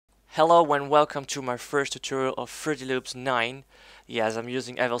Hello and welcome to my first tutorial of Fruity Loops 9. Yes, I'm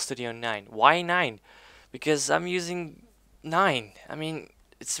using FL Studio 9. Why 9? Because I'm using 9.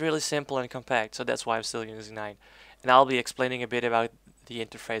 It's really simple and compact, so that's why I'm still using 9. And I'll be explaining a bit about the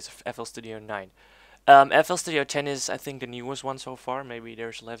interface of FL Studio 9. FL Studio 10 is, I think, the newest one so far. Maybe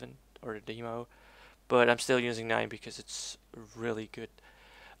there's 11 or the demo, but I'm still using 9 because it's really good.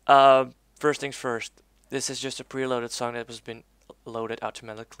 First things first, this is just a preloaded song that has been loaded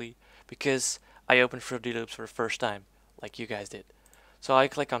automatically because I opened Fruity Loops for the first time, like you guys did. So I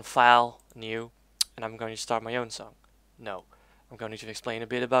click on File, New, and I'm going to start my own song. No, I'm going to explain a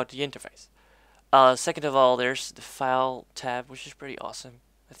bit about the interface. Second of all, there's the File tab, which is pretty awesome.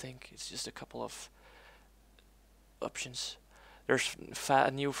 I think it's just a couple of options. There's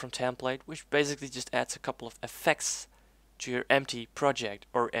New from Template, which basically just adds a couple of effects to your empty project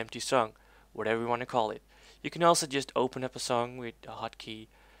or empty song, whatever you want to call it. You can also just open up a song with a hotkey.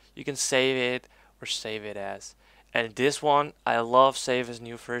 You can save it or save it as. And this one, I love save as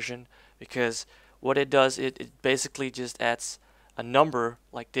new version because what it does, it basically just adds a number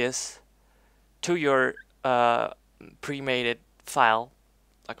like this to your pre-made file.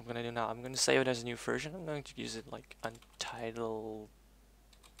 Like I'm gonna do now. I'm gonna save it as a new version. I'm going to use it like Untitled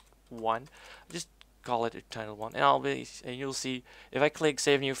 1. Just call it Untitled 1, and you'll see if I click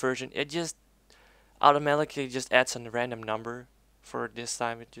Save New Version, it just automatically just adds a random number. For this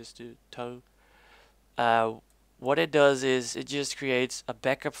time, it just do toe. Uh, what it does is it just creates a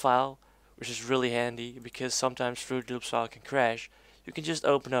backup file, which is really handy because sometimes Fruity Loops file can crash. You can just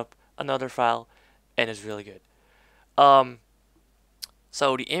open up another file, and it's really good. Um,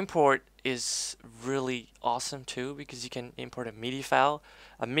 so the import is really awesome too because you can import a MIDI file.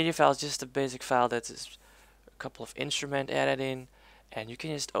 A MIDI file is just a basic file that's a couple of instrument added in, and you can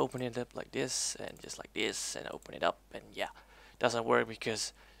just open it up like this and just like this and open it up, and yeah, it doesn't work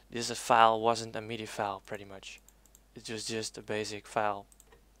because this file wasn't a MIDI file pretty much. It was just a basic file.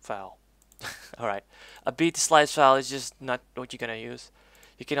 Alright, a beat slice file is just not what you're gonna use.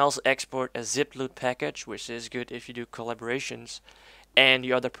 You can also export a zip loop package, which is good if you do collaborations and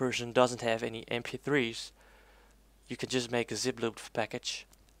the other person doesn't have any MP3s. You can just make a zip loop package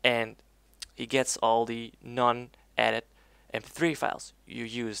and he gets all the non-added MP3 files you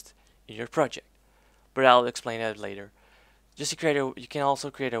used in your project. But I'll explain that later. You can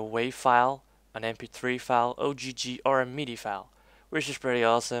also create a WAV file, an MP3 file, OGG, or a MIDI file, which is pretty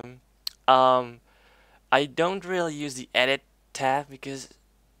awesome. I don't really use the edit tab because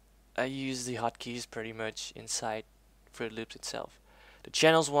I use the hotkeys pretty much inside Fruit Loops itself. The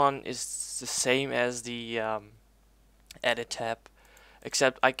channels one is the same as the edit tab,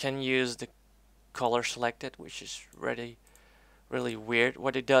 except I can use the color selected, which is really weird.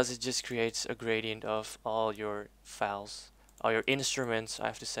 What it does is just creates a gradient of all your files, all your instruments, I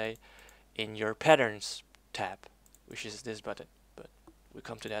have to say, in your patterns tab, which is this button, but we'll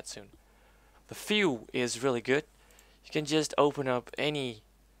come to that soon. The view is really good. You can just open up any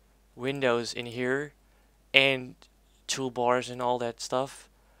windows in here and toolbars and all that stuff.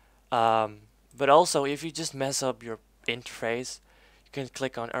 But also, if you just mess up your interface, you can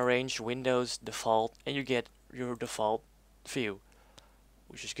click on Arrange Windows Default and you get your default view,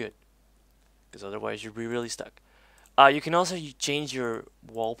 which is good because otherwise you'd be really stuck. You can also change your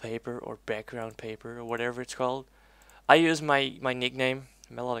wallpaper or background paper or whatever it's called. I use my nickname,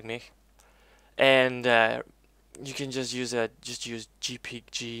 Melodic Mich, and you can just use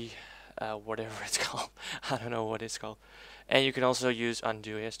GPG, whatever it's called. I don't know what it's called. And you can also use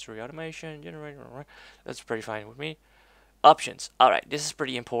undo history automation generator. That's pretty fine with me. Options. Alright, this is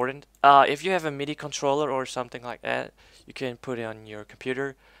pretty important. If you have a MIDI controller or something like that, you can put it on your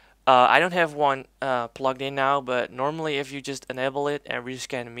computer. I don't have one plugged in now, but normally if you just enable it and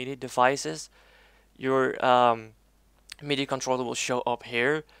rescan MIDI devices, your MIDI controller will show up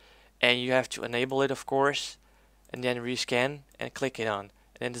here, and you have to enable it, of course, and then rescan and click it on,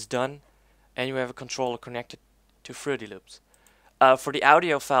 and then it's done, and you have a controller connected to Fruity Loops. For the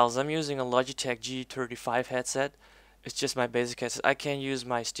audio files, I'm using a Logitech G35 headset. It's just my basic headset. I can use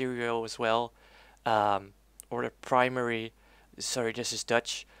my stereo as well, or the primary. Sorry, this is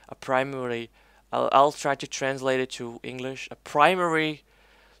Dutch. A primary. I'll try to translate it to English. A primary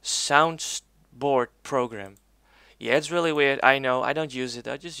soundboard program. Yeah, it's really weird. I know. I don't use it.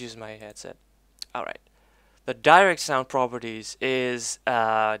 I just use my headset. All right. The direct sound properties is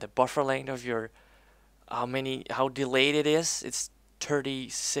the buffer length of your how delayed it is. It's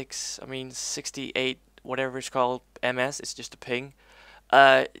 68, whatever it's called, ms. It's just a ping.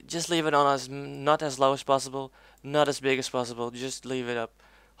 Just leave it on as not as low as possible, not as big as possible. Just leave it up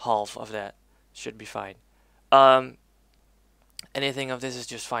half of that. Should be fine. Um, Anything of this is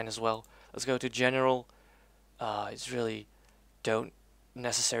just fine as well. Let's go to general. It's really don't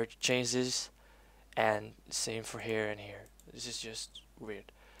necessary to change this, and same for here and here. This is just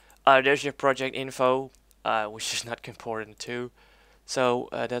weird. There's your project info, which is not important too. So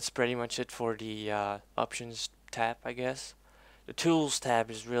that's pretty much it for the options tab, I guess. The tools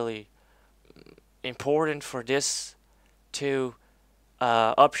tab is really important for this two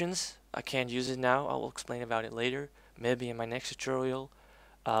options. I can't use it now. I will explain about it later, maybe in my next tutorial.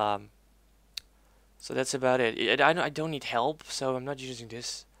 Um, so that's about it. I don't need help, so I'm not using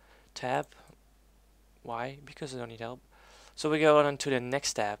this tab. Why? Because I don't need help. So we go on to the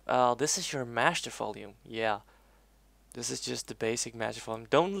next tab. This is your master volume. Yeah, this is just the basic master volume.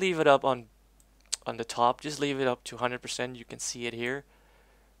 Don't leave it up on the top. Just leave it up to 100%. You can see it here,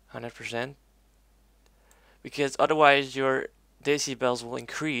 100%. Because otherwise your decibels will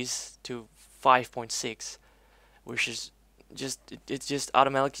increase to 5.6, which is it just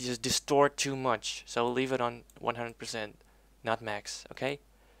automatically just distort too much. So leave it on 100%, not max. Okay.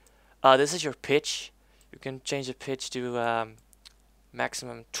 This is your pitch. You can change the pitch to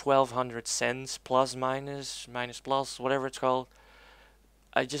maximum 1200 cents, plus minus, minus plus, whatever it's called.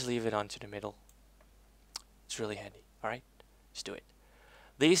 I just leave it on to the middle. It's really handy. Alright, let's do it.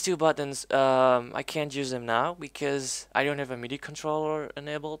 These two buttons, I can't use them now because I don't have a MIDI controller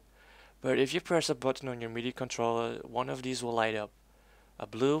enabled. But if you press a button on your MIDI controller, one of these will light up. A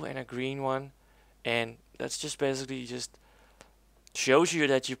blue and a green one. And that's just basically just shows you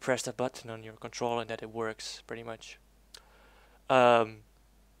that you pressed a button on your controller and that it works, pretty much.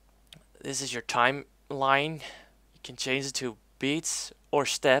 This is your timeline. You can change it to beats or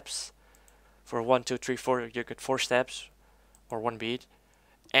steps. For 1, 2, 3, 4, you get 4 steps or 1 beat.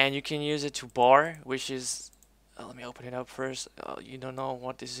 And you can use it to bar, which is, let me open it up first. You don't know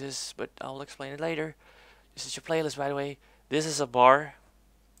what this is, but I'll explain it later. This is your playlist, by the way. This is a bar.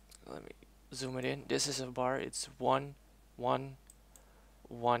 Let me zoom it in. This is a bar. It's 1, 1,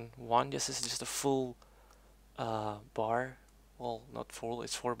 1, 1. This is just a full bar. Well, not full.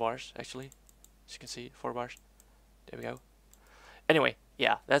 It's 4 bars, actually. As you can see, 4 bars. There we go. Anyway,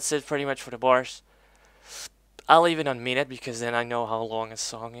 yeah, that's it pretty much for the bars. I'll leave it on minute because then I know how long a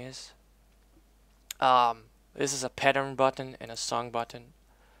song is. This is a pattern button and a song button,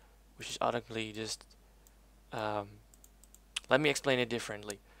 which is automatically just. Let me explain it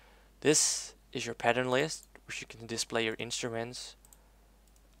differently. This is your pattern list, which you can display your instruments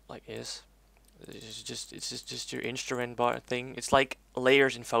like this. It's just your instrument bar thing. It's like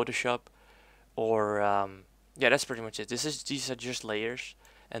layers in Photoshop, or yeah, that's pretty much it. These are just layers,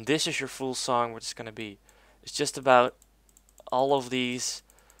 and this is your full song. What it's gonna be. It's just about all of these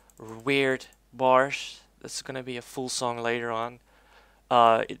weird bars. That's gonna be a full song later on.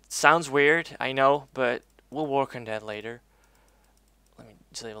 It sounds weird, I know, but we'll work on that later. Let me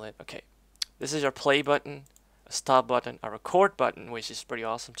disable it. Okay, this is our play button, a stop button, a record button, which is pretty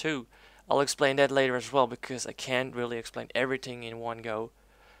awesome too. I'll explain that later as well because I can't really explain everything in one go.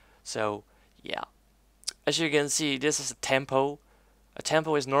 So yeah, as you can see, this is a tempo. A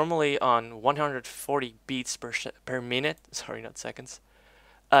tempo is normally on 140 beats per minute. Sorry, not seconds.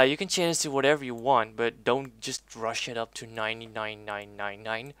 You can change to whatever you want, but don't just rush it up to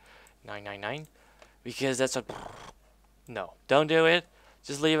 99.999.999 because that's a no. Don't do it.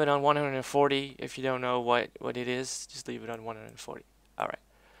 Just leave it on 140. If you don't know what it is, just leave it on 140. All right.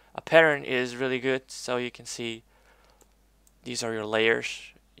 A pattern is really good, so you can see these are your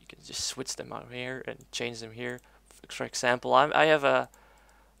layers. You can just switch them out here and change them here. For example, I have a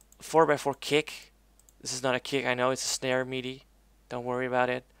 4x4 kick. This is not a kick, I know, it's a snare MIDI. Don't worry about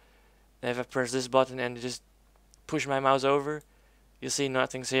it. And if I press this button and just push my mouse over, you'll see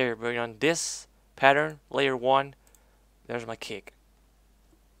nothing's here. But on this pattern, layer 1, there's my kick.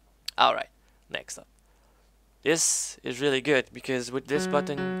 Alright, next up. This is really good because with this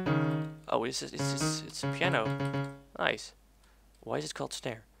button, oh, it's a piano. Nice. Why is it called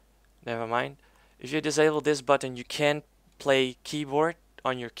snare? Never mind. If you disable this button, you can't play keyboard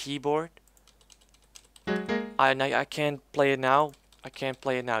on your keyboard. I can't play it now. I can't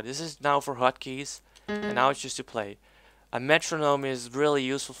play it now. This is now for hotkeys, and now it's just to play. A metronome is really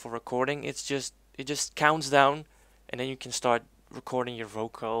useful for recording. It just counts down, and then you can start recording your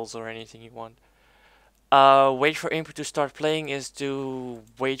vocals or anything you want. Wait for input to start playing is to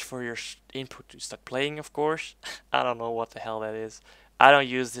wait for your input to start playing, of course. I don't know what the hell that is. I don't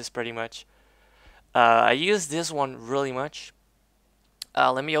use this pretty much. I use this one really much.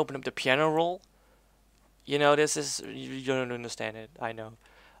 Let me open up the piano roll. You know, this is, you don't understand it, I know.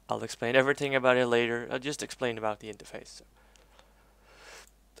 I'll explain everything about it later. I'll just explain about the interface.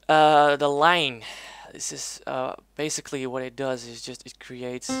 The line. This is basically what it does is just it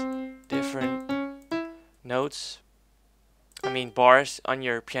creates different notes, I mean bars on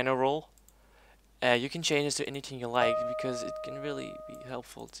your piano roll. You can change this to anything you like because it can really be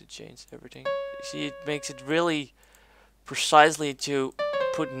helpful to change everything. See, it makes it really precisely to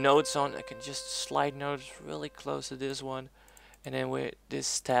put notes on. I can just slide notes really close to this one, and then with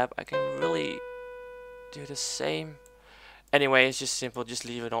this tab I can really do the same. Anyway, it's just simple, just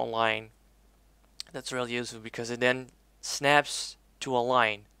leave it online. That's really useful because it then snaps to a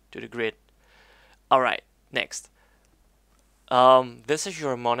line, to the grid. Alright, next. This is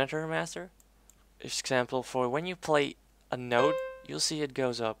your monitor master. Example for when you play a note, you'll see it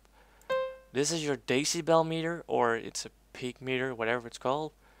goes up. This is your decibel meter, or it's a peak meter, whatever it's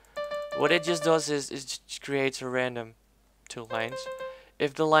called. What it just does is it just creates a random two lines.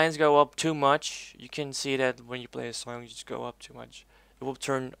 If the lines go up too much, you can see that when you play a song, you just go up too much. It will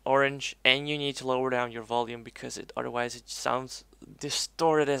turn orange, and you need to lower down your volume because otherwise it sounds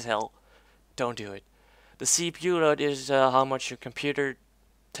distorted as hell. Don't do it. The CPU load is how much your computer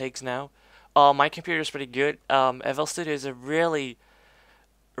takes now. My computer is pretty good. FL Studio is a really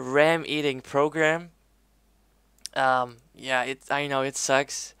RAM-eating program. Yeah, I know it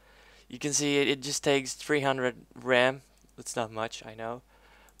sucks. You can see it just takes 300 RAM. That's not much, I know.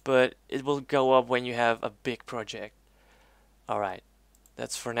 But it will go up when you have a big project. Alright,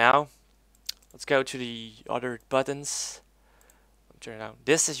 that's for now. Let's go to the other buttons. Turn it on.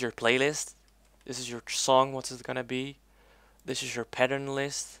 This is your playlist. This is your song, what it's gonna be. This is your pattern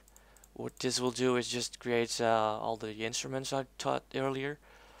list. What this will do is just create all the instruments I taught earlier.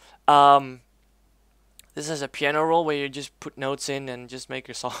 This is a piano roll where you just put notes in and just make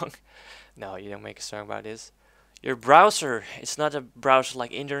a song. No, you don't make a song about this. Your browser, it's not a browser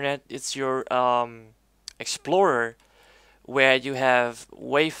like internet, it's your explorer where you have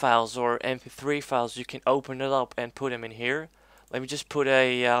WAV files or MP3 files. You can open it up and put them in here. Let me just put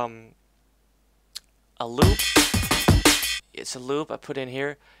a loop. It's a loop I put in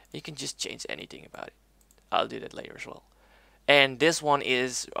here. You can just change anything about it. I'll do that later as well. And this one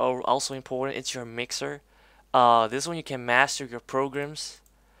is also important. It's your mixer. This one you can master your programs.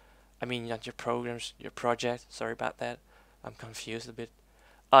 I mean, not your programs, your project. Sorry about that. I'm confused a bit.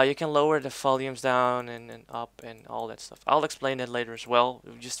 You can lower the volumes down and up and all that stuff. I'll explain that later as well.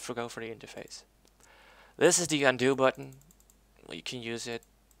 We just go for the interface. This is the undo button. You can use it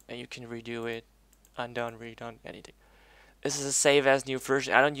and you can redo it. Undone, redone, anything. This is a save as new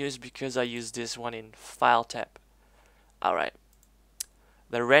version. I don't use it because I use this one in File tab. Alright.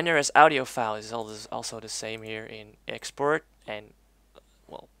 The render as audio file is also the same here in export, and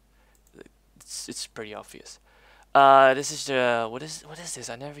well, it's pretty obvious. This is the what is this?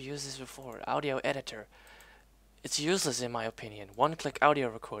 I never used this before. Audio editor. It's useless in my opinion. One-click audio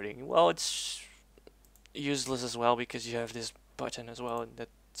recording. Well, it's useless as well because you have this button as well, and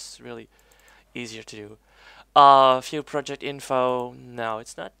that's really easier to do. View project info. No,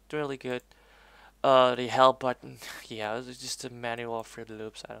 it's not really good. The help button. Yeah, it's just a manual of Fruit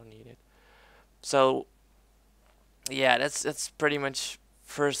Loops. I don't need it. So yeah, that's pretty much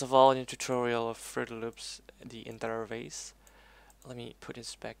first of all in the tutorial of Fruit Loops, the interface. Let me put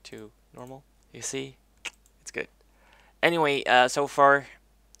this back to normal. You see, it's good. Anyway, so far,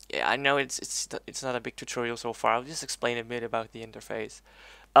 yeah, I know it's not a big tutorial so far. I'll just explain a bit about the interface.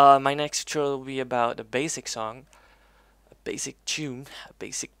 My next tutorial will be about a basic song, a basic tune, a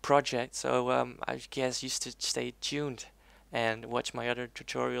basic project. So I guess you should stay tuned and watch my other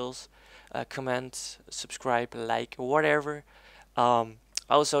tutorials. Comment, subscribe, like, whatever.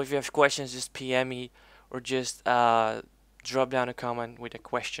 Also, if you have questions, just PM me or just drop down a comment with a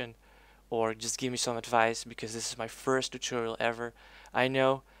question, or just give me some advice because this is my first tutorial ever. I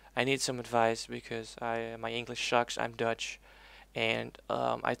know I need some advice because my English sucks. I'm Dutch, and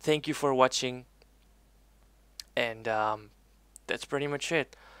I thank you for watching, and that's pretty much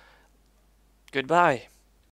it. Goodbye.